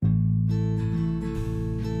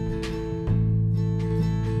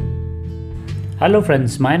Hello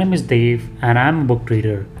friends, my name is Dave and I am a book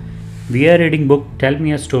reader. We are reading book Tell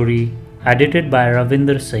Me a Story edited by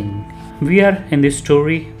Ravinder Singh. We are in this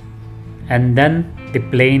story and then the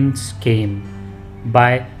planes came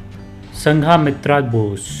by SANGHAMITRA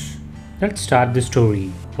BOSE. Let's start the story.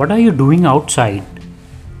 What are you doing outside?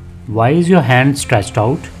 Why is your hand stretched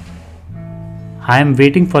out? I am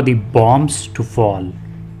waiting for the bombs to fall.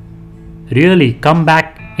 Really, come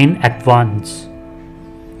back in at once.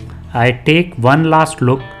 I take one last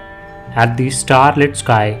look at the starlit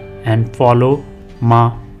sky and follow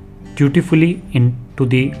Ma dutifully into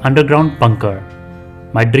the underground bunker.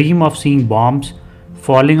 My dream of seeing bombs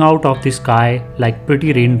falling out of the sky like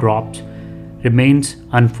pretty raindrops remains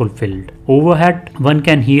unfulfilled. Overhead, one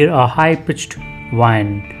can hear a high-pitched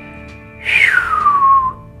whine.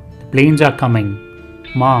 The planes are coming.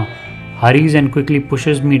 Ma hurries and quickly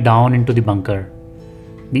pushes me down into the bunker.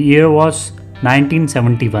 The year was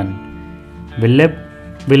 1971. We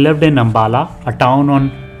lived in Ambala, a town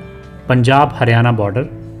on Punjab-Haryana border.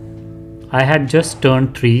 I had just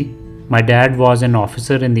turned 3. My dad was an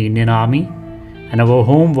officer in the Indian Army and our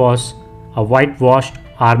home was a whitewashed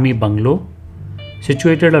army bungalow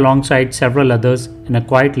situated alongside several others in a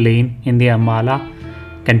quiet lane in the Ambala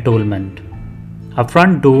cantonment. A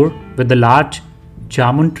front door with a large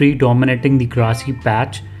jamun tree dominating the grassy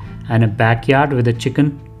patch and a backyard with a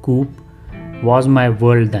chicken coop was my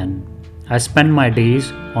world then. I spent my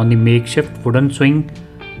days on the makeshift wooden swing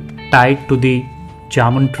tied to the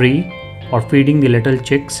jamun tree or feeding the little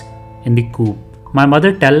chicks in the coop. My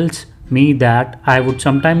mother tells me that I would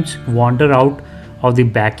sometimes wander out of the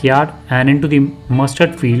backyard and into the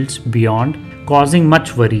mustard fields beyond, causing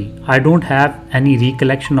much worry. I don't have any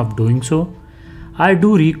recollection of doing so. I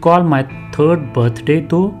do recall my 3rd birthday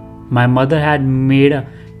though. My mother had made a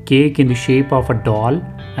cake in the shape of a doll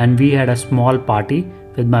and we had a small party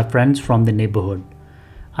with my friends from the neighborhood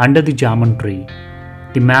under the jamun tree.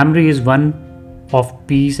 The memory is one of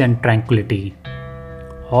peace and tranquility.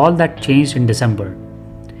 All that changed in December.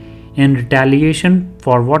 In retaliation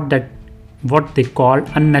for what they called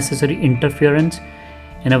unnecessary interference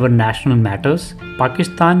in our national matters,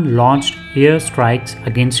 Pakistan launched air strikes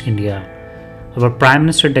against India. Our Prime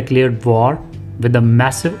Minister declared war with a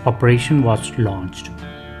massive operation was launched.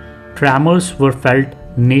 Tremors were felt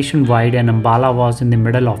nationwide and Ambala was in the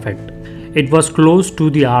middle of it. It was close to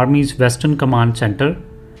the Army's Western Command Center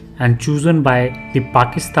and chosen by the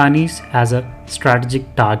Pakistanis as a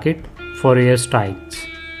strategic target for airstrikes.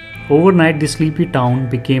 Overnight, the sleepy town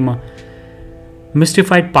became a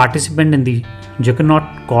mystified participant in the juggernaut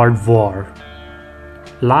called war.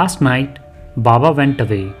 Last night, Baba went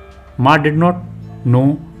away. Ma did not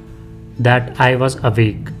know that I was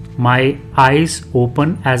awake. My eyes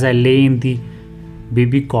opened as I lay in the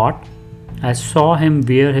baby cot. I saw him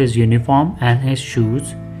wear his uniform and his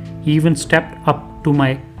shoes. He even stepped up to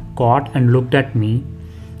my cot and looked at me.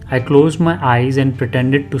 I closed my eyes and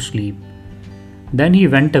pretended to sleep. Then he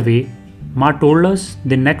went away. Ma told us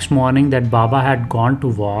the next morning that Baba had gone to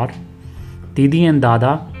war. Didi and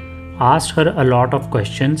Dada asked her a lot of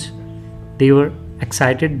questions. They were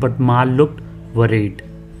excited but Ma looked worried.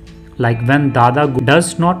 Like when Dada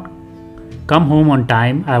does not come home on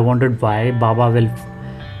time, I wondered why. Baba will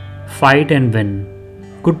fight and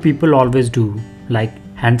win. Good people always do, like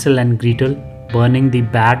Hansel and Gretel burning the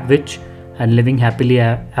bad witch and living happily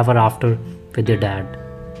ever after with their dad.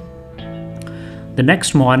 The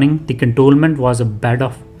next morning, the cantonment was a bed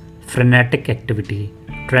of frenetic activity.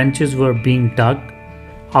 Trenches were being dug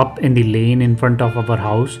up in the lane in front of our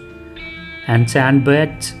house, and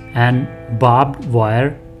sandbags and barbed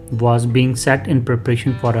wire was being set in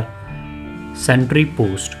preparation for a sentry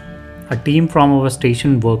post. A team from our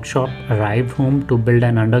station workshop arrived home to build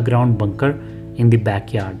an underground bunker in the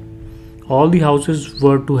backyard. All the houses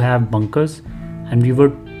were to have bunkers and we were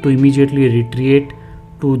to immediately retreat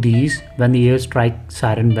to these when the airstrike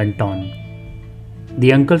siren went on.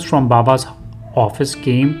 The uncles from Baba's office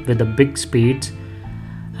came with the big spades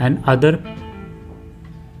and other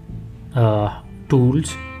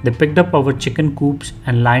tools. They picked up our chicken coops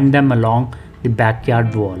and lined them along the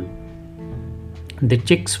backyard wall. The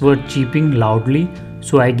chicks were cheeping loudly,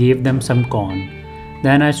 so I gave them some corn.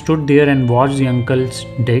 Then I stood there and watched the uncles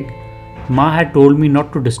dig. Ma had told me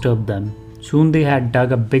not to disturb them. Soon they had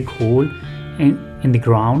dug a big hole in the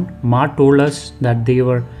ground. Ma told us that they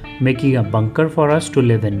were making a bunker for us to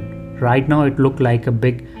live in. Right now it looked like a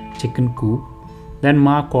big chicken coop. Then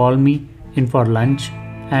Ma called me in for lunch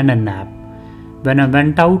and a nap. When I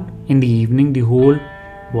went out in the evening, the hole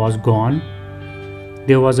was gone.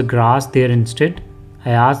 There was a grass there instead.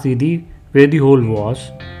 I asked Didi where the hole was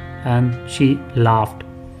and she laughed.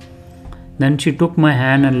 Then she took my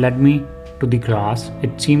hand and led me to the grass.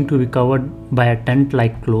 It seemed to be covered by a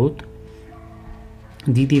tent-like cloth.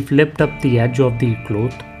 Didi flipped up the edge of the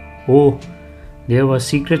cloth. Oh, there were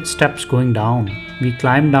secret steps going down. We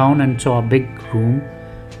climbed down and saw a big room.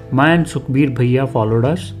 Ma and Sukhbir Bhaiya followed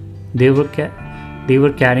us. They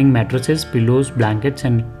were carrying mattresses, pillows, blankets,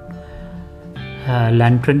 and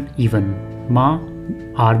lantern even. Ma,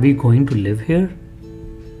 are we going to live here?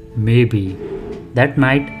 Maybe. That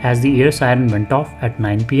night, as the air siren went off at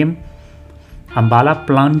 9 p.m., Ambala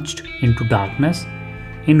plunged into darkness.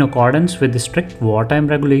 In accordance with the strict wartime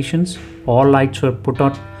regulations, all lights were put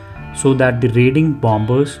on so that the raiding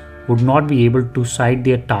bombers would not be able to sight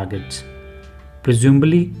their targets.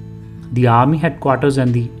 Presumably, the army headquarters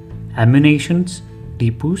and the ammunition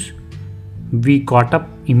depots. We got up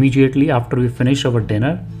immediately after we finished our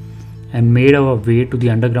dinner and made our way to the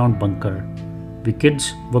underground bunker. We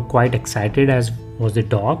kids were quite excited, as was the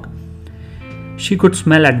dog. She could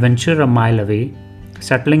smell adventure a mile away.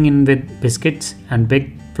 Settling in with biscuits and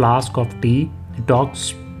big flask of tea, the dog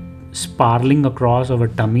sparling across our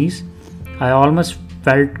tummies, I almost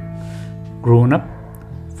felt grown up.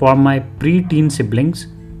 For my pre-teen siblings,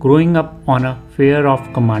 growing up on a fare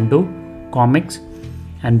of commando, comics,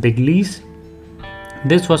 and Biglies,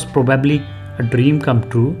 this was probably a dream come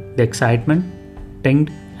true. The excitement,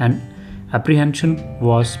 tinged, and apprehension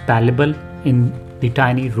was palpable in the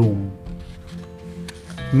tiny room.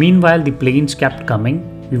 Meanwhile, the planes kept coming.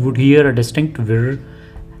 We would hear a distinct whir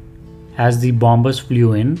as the bombers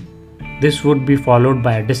flew in. This would be followed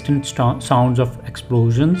by distant sounds of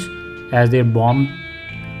explosions as their bomb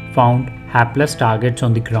found hapless targets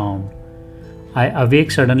on the ground. I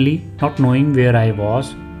awake suddenly, not knowing where I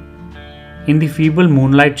was. In the feeble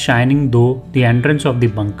moonlight shining through the entrance of the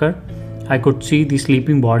bunker, I could see the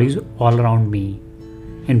sleeping bodies all around me.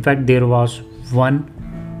 In fact, there was one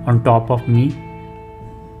on top of me,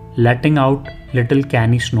 letting out little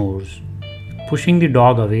canny snores. Pushing the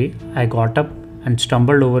dog away, I got up and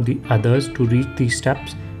stumbled over the others to reach the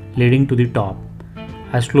steps leading to the top.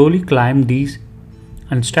 I slowly climbed these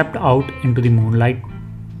and stepped out into the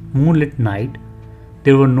moonlit night.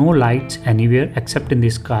 There were no lights anywhere except in the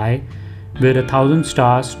sky, where 1,000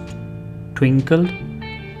 stars twinkled.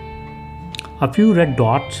 A few red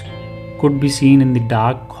dots could be seen in the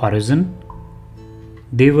dark horizon.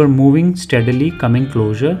 They were moving steadily, coming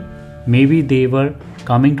closer. Maybe they were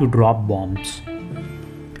coming to drop bombs.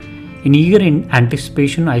 In eager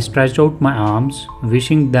anticipation, I stretched out my arms,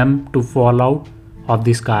 wishing them to fall out of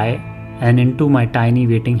the sky and into my tiny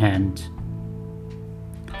waiting hands.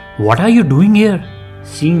 "What are you doing here?"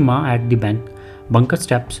 Seeing Ma at the bunker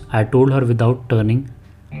steps, I told her without turning.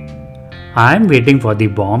 "I am waiting for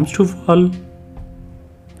the bombs to fall."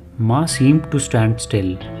 Ma seemed to stand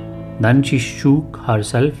still. Then she shook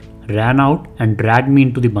herself, ran out, and dragged me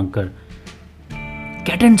into the bunker.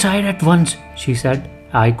 "Get inside at once," she said.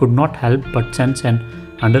 I could not help but sense an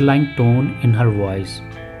underlying tone in her voice,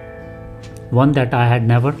 one that I had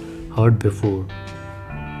never heard before.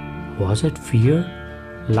 Was it fear,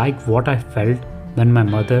 like what I felt when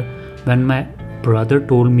my brother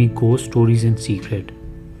told me ghost stories in secret?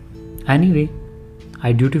 Anyway,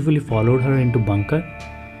 I dutifully followed her into bunker.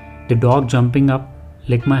 The dog, jumping up,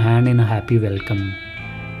 licked my hand in a happy welcome.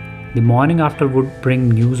 The morning after would bring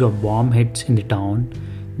news of bomb hits in the town.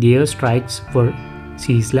 The airstrikes were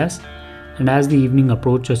ceaseless, and as the evening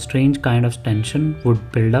approached, a strange kind of tension would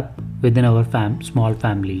build up within our small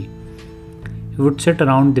family. We would sit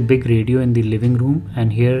around the big radio in the living room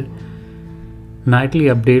and hear nightly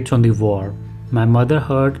updates on the war. My mother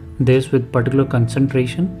heard this with particular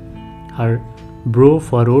concentration, her brow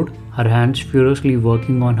furrowed, her hands furiously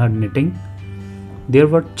working on her knitting. There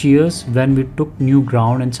were cheers when we took new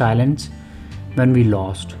ground and silence when we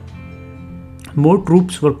lost. More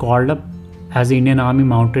troops were called up as the Indian Army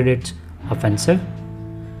mounted its offensive.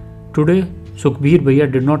 Today, Sukhbir Bhaiya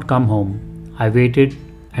did not come home. I waited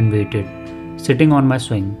and waited, sitting on my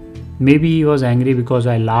swing. Maybe he was angry because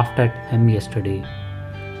I laughed at him yesterday.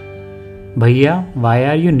 "Bhaiya, why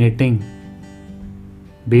are you knitting?"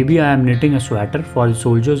 "Baby, I am knitting a sweater for the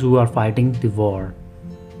soldiers who are fighting the war."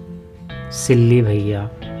 "Silly Bhaiya.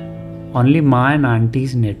 Only Ma and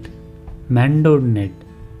aunties knit. Men don't knit.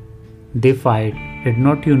 They fight. Did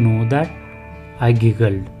not you know that?" I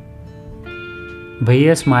giggled.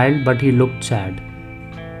 Bhaiya smiled, but he looked sad.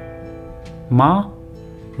 "Ma,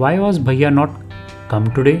 why was Bhaiya not come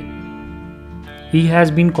today?" "He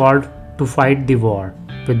has been called to fight the war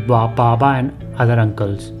with Baba and other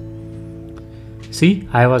uncles." "See,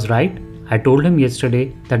 I was right. I told him yesterday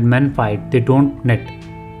that men fight, they don't knit."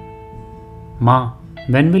 "Ma,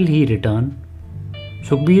 when will he return?"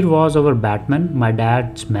 Sukhbir was our Batman, my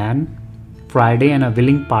dad's man, Friday, and a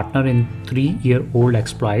willing partner in 3-year-old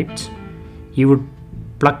exploits. He would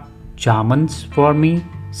pluck jamans for me,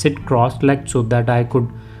 sit cross-legged so that I could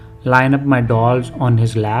line up my dolls on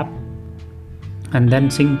his lap, and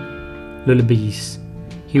then sing lullabies.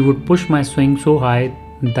 He would push my swing so high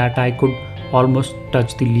that I could almost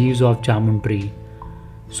touch the leaves of jamun tree.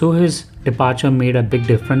 So his departure made a big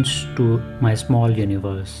difference to my small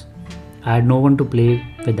universe. I had no one to play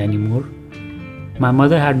with anymore. My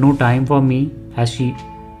mother had no time for me as she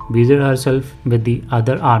busied herself with the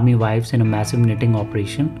other army wives in a massive knitting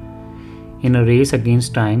operation. In a race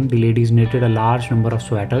against time, the ladies knitted a large number of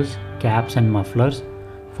sweaters, caps, and mufflers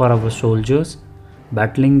for our soldiers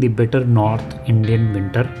battling the bitter North Indian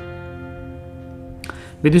winter.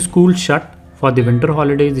 With the school shut for the winter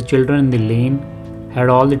holidays, the children in the lane had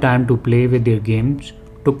all the time to play with their games,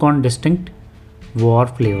 took on distinct war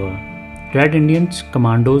flavor. Red Indians,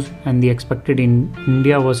 Commandos, and the expected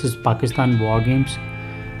India vs Pakistan war games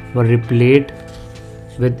were replayed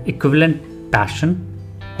with equivalent passion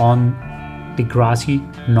on the grassy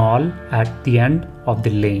knoll at the end of the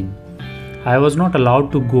lane. I was not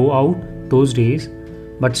allowed to go out those days,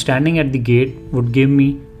 but standing at the gate would give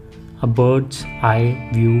me a bird's eye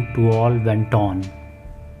view to all went on.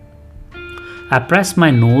 I pressed my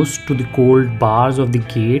nose to the cold bars of the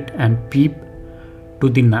gate and peeped to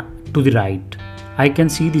the right. I can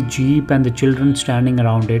see the jeep and the children standing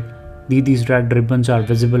around it. These red ribbons are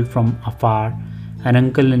visible from afar. An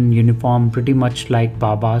uncle in uniform, pretty much like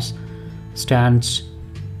Baba's, stands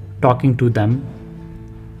talking to them.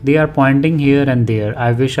 They are pointing here and there.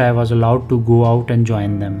 I wish I was allowed to go out and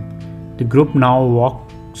join them. The group now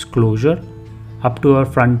walks closer up to our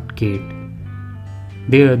front gate.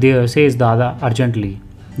 There, says Dada urgently.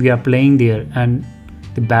 We are playing there, and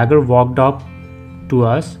the beggar walked up to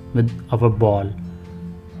us with our ball.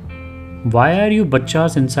 Why are you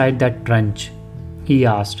bachchas inside that trench? He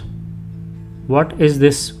asked. What is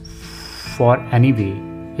this for anyway?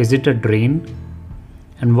 Is it a drain?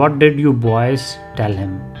 And what did you boys tell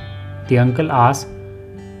him? The uncle asked,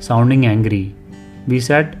 sounding angry. We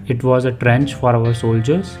said it was a trench for our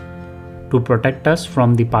soldiers to protect us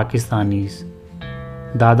from the Pakistanis.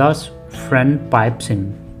 Dada's friend pipes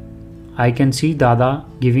in. I can see Dada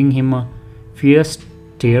giving him a fierce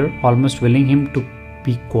stare, almost willing him to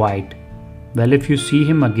be quiet. Well, if you see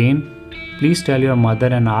him again, please tell your mother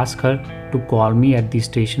and ask her to call me at the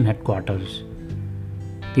station headquarters.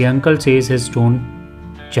 The uncle says, his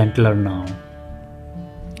tone gentler now.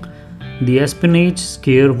 The espionage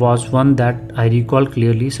scare was one that I recall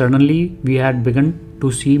clearly. Suddenly, we had begun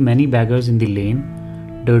to see many beggars in the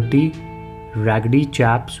lane, dirty, raggedy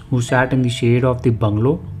chaps who sat in the shade of the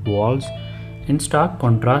bungalow walls in stark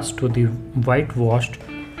contrast to the whitewashed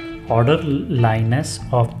orderliness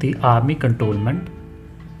of the army cantonment.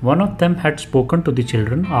 One of them had spoken to the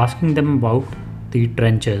children, asking them about the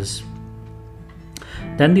trenches.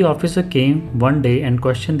 Then the officer came one day and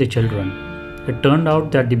questioned the children. It turned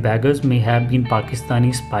out that the beggars may have been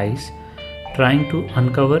Pakistani spies trying to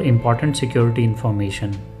uncover important security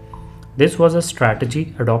information. This was a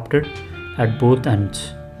strategy adopted at both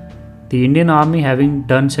ends. The Indian Army, having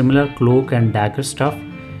done similar cloak and dagger stuff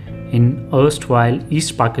in erstwhile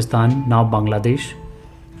East Pakistan, now Bangladesh,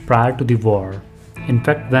 prior to the war. In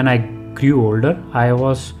fact, when I grew older, I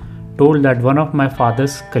was told that one of my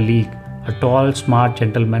father's colleagues, a tall, smart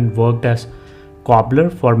gentleman, worked as cobbler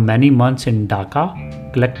for many months in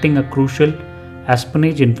Dhaka, collecting a crucial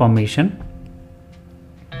espionage information.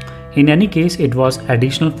 In any case, it was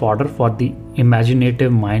additional fodder for the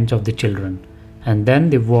imaginative minds of the children. And then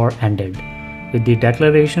the war ended. With the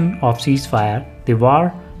declaration of ceasefire, the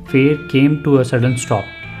warfare came to a sudden stop.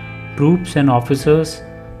 Troops and officers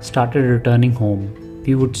started returning home.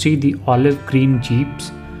 We would see the olive green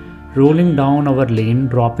jeeps rolling down our lane,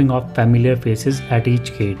 dropping off familiar faces at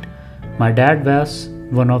each gate. My dad was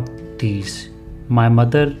one of these. My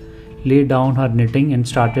mother laid down her knitting and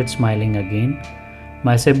started smiling again.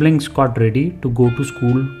 My siblings got ready to go to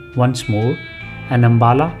school once more, and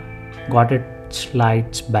Ambala got its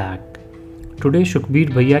lights back. Today Shukbir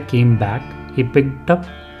Bhaiya came back. He picked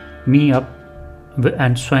me up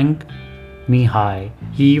and swung me high.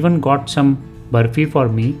 He even got some barfi for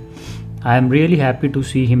me. I am really happy to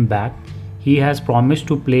see him back. He has promised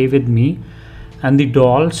to play with me and the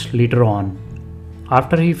dolls later on.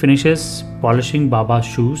 After he finishes polishing Baba's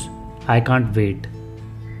shoes, I can't wait.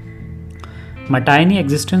 My tiny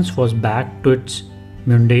existence was back to its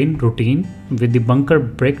mundane routine. With the bunker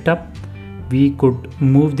bricked up, we could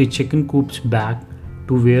move the chicken coops back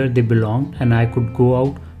to where they belonged, and I could go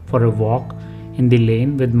out for a walk in the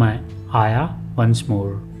lane with my ayah once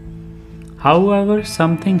more. However,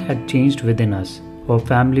 something had changed within us. Our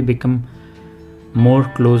family became more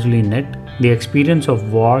closely knit, the experience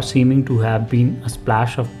of war seeming to have been a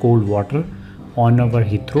splash of cold water on our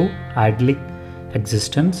Heathrow idyllic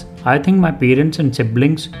existence. I think my parents and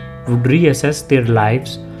siblings would reassess their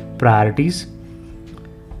lives' priorities.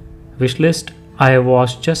 Wishlist. I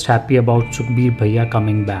was just happy about Sukhbir Bhaiya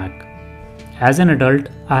coming back. As an adult,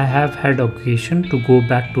 I have had occasion to go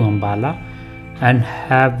back to Ambala and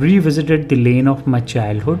have revisited the lane of my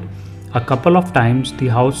childhood. A couple of times the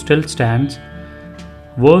house still stands,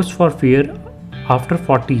 worse for fear after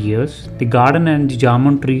 40 years. The garden and the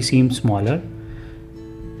jamun tree seem smaller.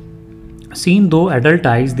 Seen though adult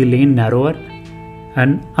eyes, the lane narrower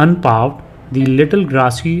and unpaved, the little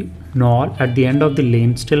grassy knoll at the end of the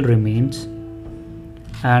lane still remains,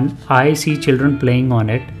 and I see children playing on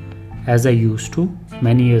it as I used to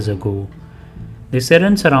many years ago. The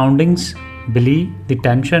serene surroundings belie the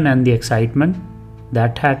tension and the excitement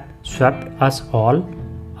that had swept us all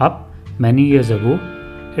up many years ago.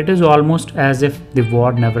 It is almost as if the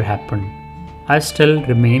war never happened. I still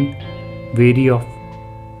remain wary of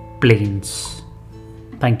planes.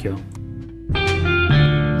 Thank you.